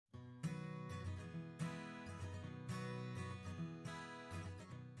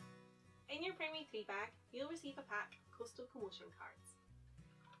In your Primary 3 bag, you'll receive a pack of Coastal Commotion cards,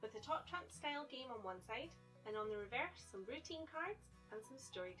 with a top trump style game on one side, and on the reverse some routine cards and some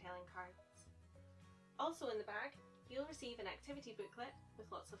storytelling cards. Also in the bag, you'll receive an activity booklet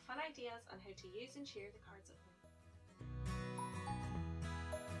with lots of fun ideas on how to use and share the cards at home.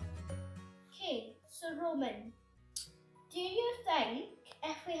 Okay, so Roman, do you think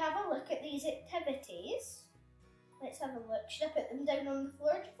if we have a look at these activities, let's have a look, should I put them down on the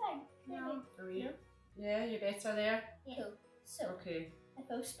floor, do you think? No. No? Yeah, you're better there? Yeah. Cool. So, okay. If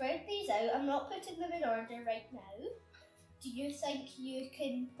I'll spread these out, I'm not putting them in order right now. Do you think you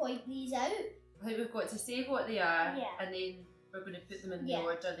can point these out? I think we've got to say what they are, Yeah. and then we're going to put them in the Yeah.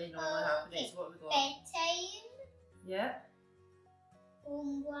 order they normally happen. Okay. So what we got? Bedtime, Yeah.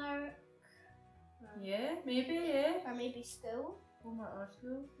 homework, Yeah, maybe, yeah. or maybe school. Homework or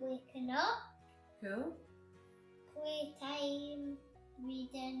school. Waking up, Cool. playtime,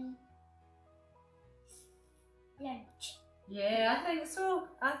 reading, lunch. Yeah, I think so.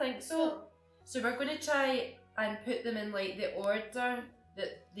 I think so. So we're going to try and put them in like the order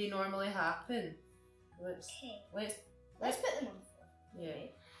that they normally happen. Let's Let's put them on the floor. Yeah.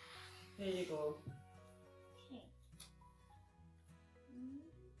 There you go. Okay.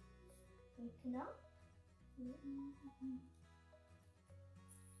 Waking up.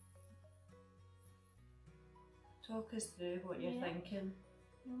 Talk us through what you're thinking.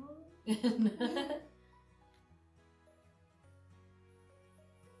 No.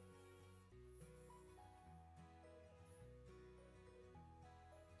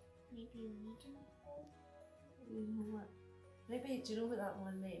 Maybe reading. What? Maybe, do you know what that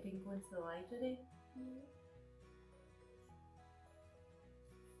one might have been going to the library?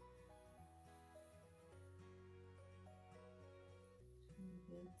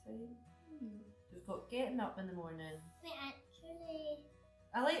 Bedtime. We've got getting up in the morning. Wait, actually.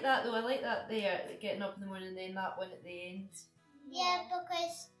 I like that though, I like that there, getting up in the morning and then that one at the end. Yeah,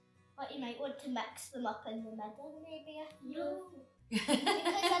 because but you might want to mix them up in the middle maybe. No. Because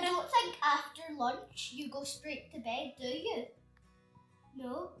I don't think after lunch you go straight to bed, do you?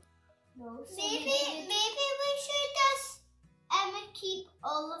 No? No. So maybe we should just keep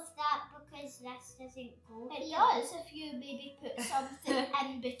all of that because this doesn't go. It does if you maybe put something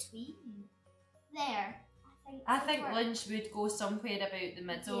in between. There. I think lunch would go somewhere about the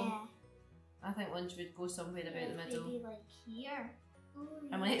middle. Yeah. I think lunch would go somewhere about the middle. Maybe like here. Oh,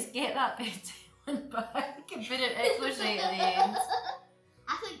 and let's get that bedtime one back and put it closer at the end.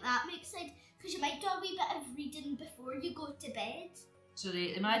 I think that makes sense because you might do a wee bit of reading before you go to bed. So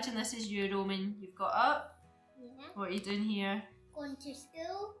imagine this is you, Roman. You've got up. Yeah. What are you doing here? Going to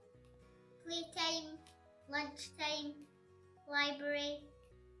school, playtime, lunchtime, library,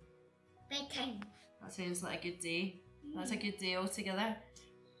 bedtime. That sounds like a good day. That's a good day altogether.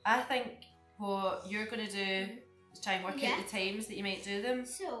 I think what you're going to do is try and work out the times that you might do them.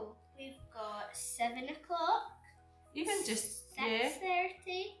 So we've got 7 o'clock, Even just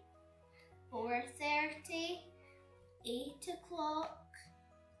 6:30, 4:30, 8 o'clock,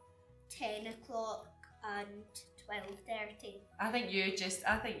 10 o'clock, and 12:30. I think you just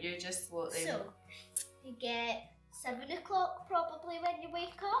float them. So you get 7 o'clock probably when you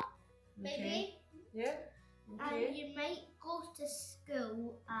wake up, maybe. Yeah. Okay. And you might go to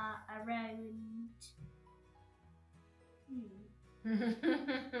school at around.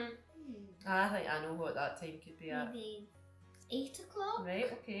 I think I know what that time could be at. Maybe 8 o'clock.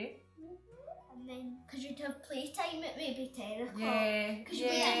 Right. Okay. And then, because you'd have playtime at maybe 10 o'clock. Yeah. Because you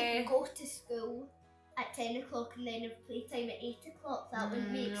wouldn't go to school at 10 o'clock and then have playtime at 8 o'clock. That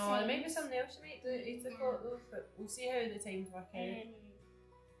wouldn't make sense. No, there might be something else you might do at 8 o'clock though, but we'll see how the times work out.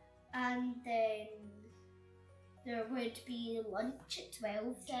 And then there would be lunch at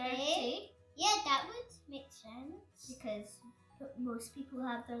 12:30. Yeah, that would make sense. Because most people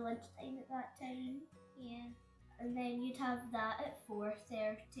have their lunchtime at that time. Yeah. And then you'd have that at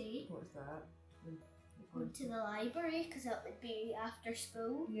 4:30. What's that? Go to the library because that would be after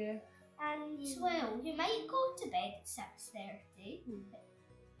school. Yeah. And well, you might go to bed at 6:30,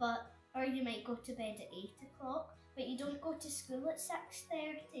 or you might go to bed at 8 o'clock, but you don't go to school at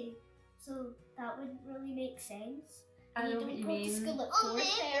 6:30, so that wouldn't really make sense. I know you what you don't go mean. to school at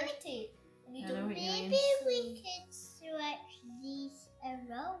 4:30, and you don't. Maybe we could switch these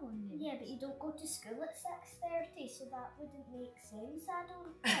around. Yeah, but you don't go to school at 6:30, so that wouldn't make sense. I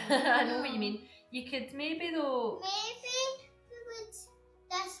don't think. I know what you mean. You could maybe though. Maybe we would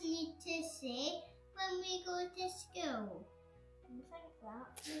just need to say when we go to school.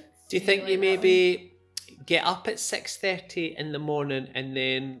 Do you think you maybe get up at 6:30 in the morning and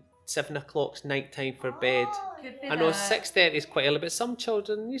then 7 o'clock's night time for bed. Oh, Could be I know that. 6:30 is quite early, but some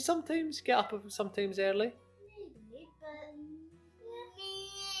children, you sometimes get up sometimes early. Maybe, but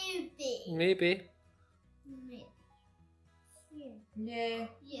maybe. Maybe. Maybe. Yeah.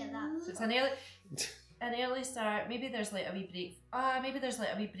 Yeah, that's. So it's an early start. Maybe there's like a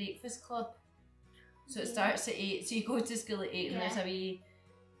wee breakfast club. So it starts at 8. So you go to school at 8, and there's a wee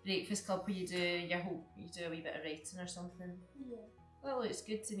breakfast club where you do a wee bit of writing or something. Yeah. That looks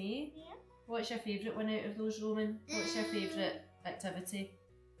good to me. Yeah. What's your favourite one out of those, Roman? What's your favourite activity?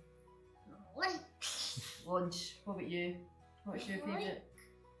 Lunch. What about you? What's your favourite?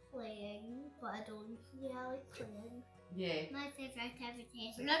 Playing, but I don't. Yeah, I like playing. Yeah. My favourite activity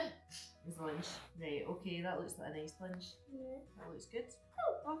is lunch. Is lunch. Right, okay, that looks like a nice lunch. Yeah. That looks good.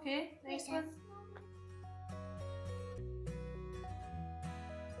 Okay, nice one.